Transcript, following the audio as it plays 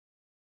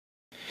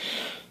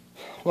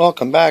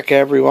Welcome back,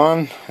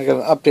 everyone. I got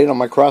an update on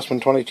my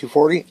Crosman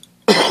 2240.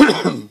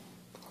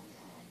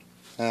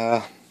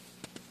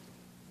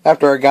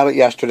 After I got it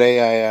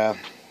yesterday, I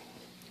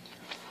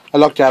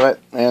looked at it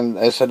and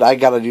I said I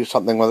got to do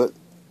something with it.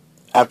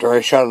 After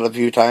I shot it a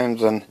few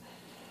times, and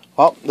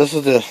well, this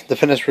is the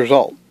finished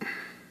result.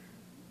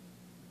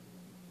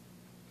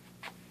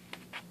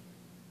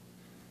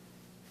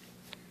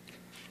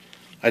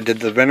 I did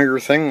the vinegar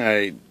thing.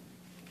 I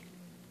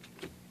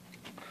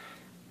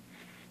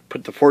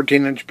put the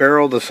 14-inch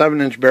barrel, the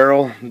 7-inch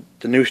barrel,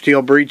 the new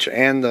steel breech,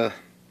 and the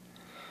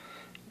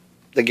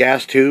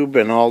gas tube,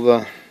 and all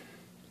the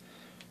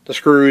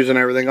screws and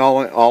everything,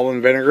 all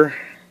in vinegar.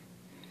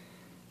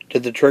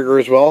 Did the trigger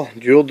as well.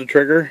 Jeweled the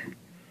trigger.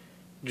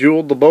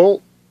 Jeweled the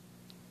bolt.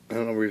 I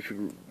don't know if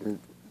you can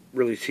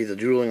really see the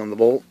jeweling on the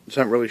bolt. It's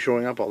not really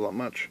showing up all that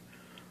much.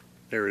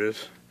 There it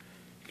is.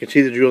 You can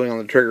see the jeweling on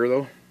the trigger,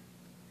 though.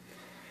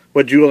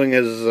 What jeweling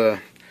is,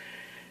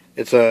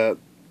 it's a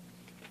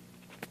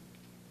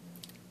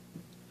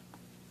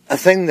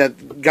thing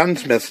that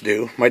gunsmiths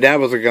do. My dad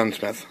was a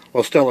gunsmith.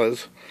 Well, still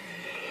is.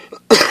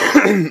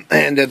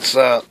 And it's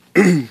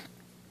an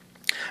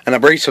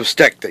abrasive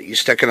stick that you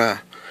stick in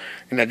a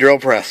drill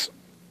press.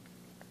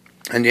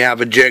 And you have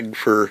a jig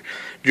for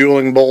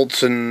jeweling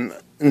bolts and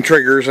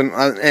triggers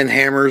and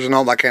hammers and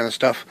all that kind of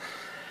stuff.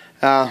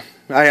 I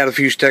had a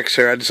few sticks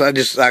there. I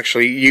just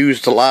actually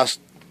used the last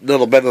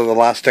little bit of the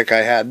last stick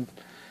I had.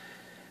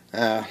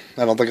 I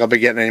don't think I'll be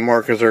getting any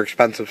more because they're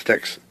expensive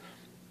sticks.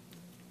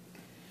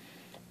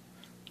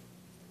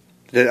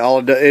 It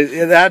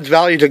adds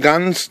value to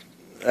guns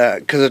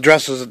because it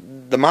dresses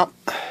them up.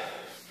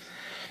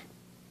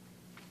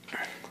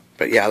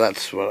 But yeah,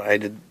 that's what I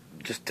did.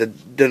 Just did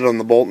it on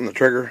the bolt and the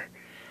trigger.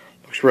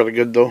 Looks really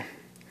good though.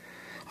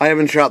 I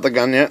haven't shot the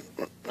gun yet.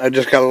 I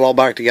just got it all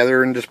back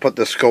together and just put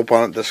the scope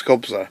on it. The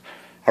scope's a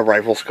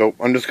rifle scope.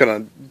 I'm just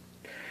gonna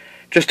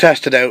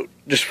test it out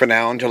just for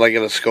now until I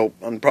get a scope.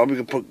 I'm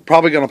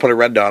probably gonna put a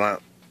red dot on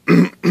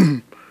it.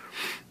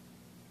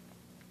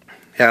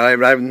 Yeah, I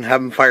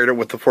haven't fired it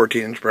with the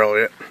 14-inch barrel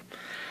yet.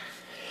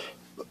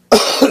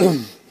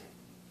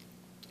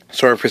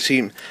 Sorry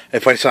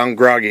if I sound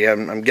groggy.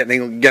 I'm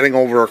getting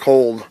over a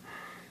cold.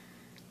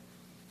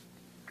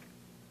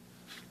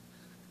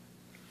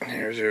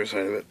 Here's the other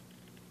side of it.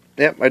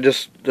 Yep, I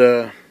just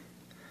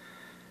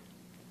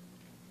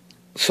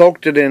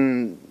soaked it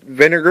in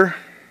vinegar.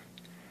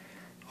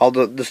 All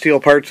the steel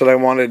parts that I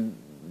wanted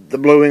the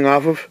bluing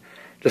off of.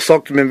 Just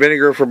soaked them in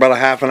vinegar for about a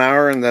half an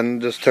hour, and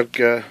then just took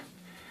a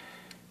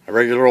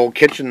regular old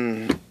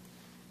kitchen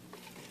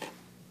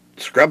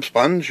scrub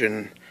sponge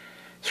and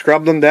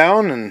scrubbed them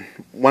down. And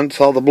once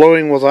all the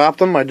bluing was off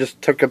them, I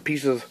just took a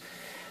piece of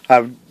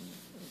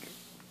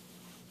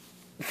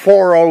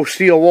 4-0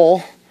 steel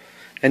wool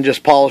and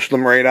just polished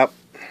them right up.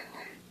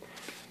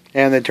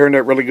 And they turned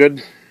out really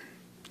good.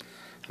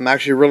 I'm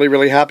actually really,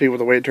 really happy with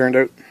the way it turned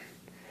out.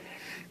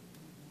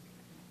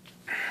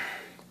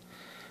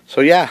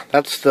 So yeah,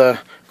 that's the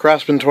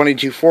Craftsman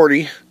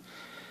 2240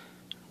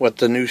 with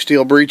the new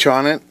steel breech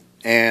on it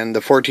and the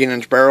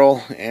 14-inch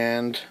barrel,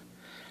 and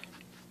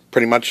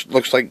pretty much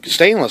looks like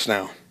stainless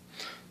now.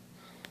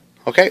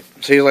 Okay,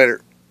 see you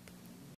later.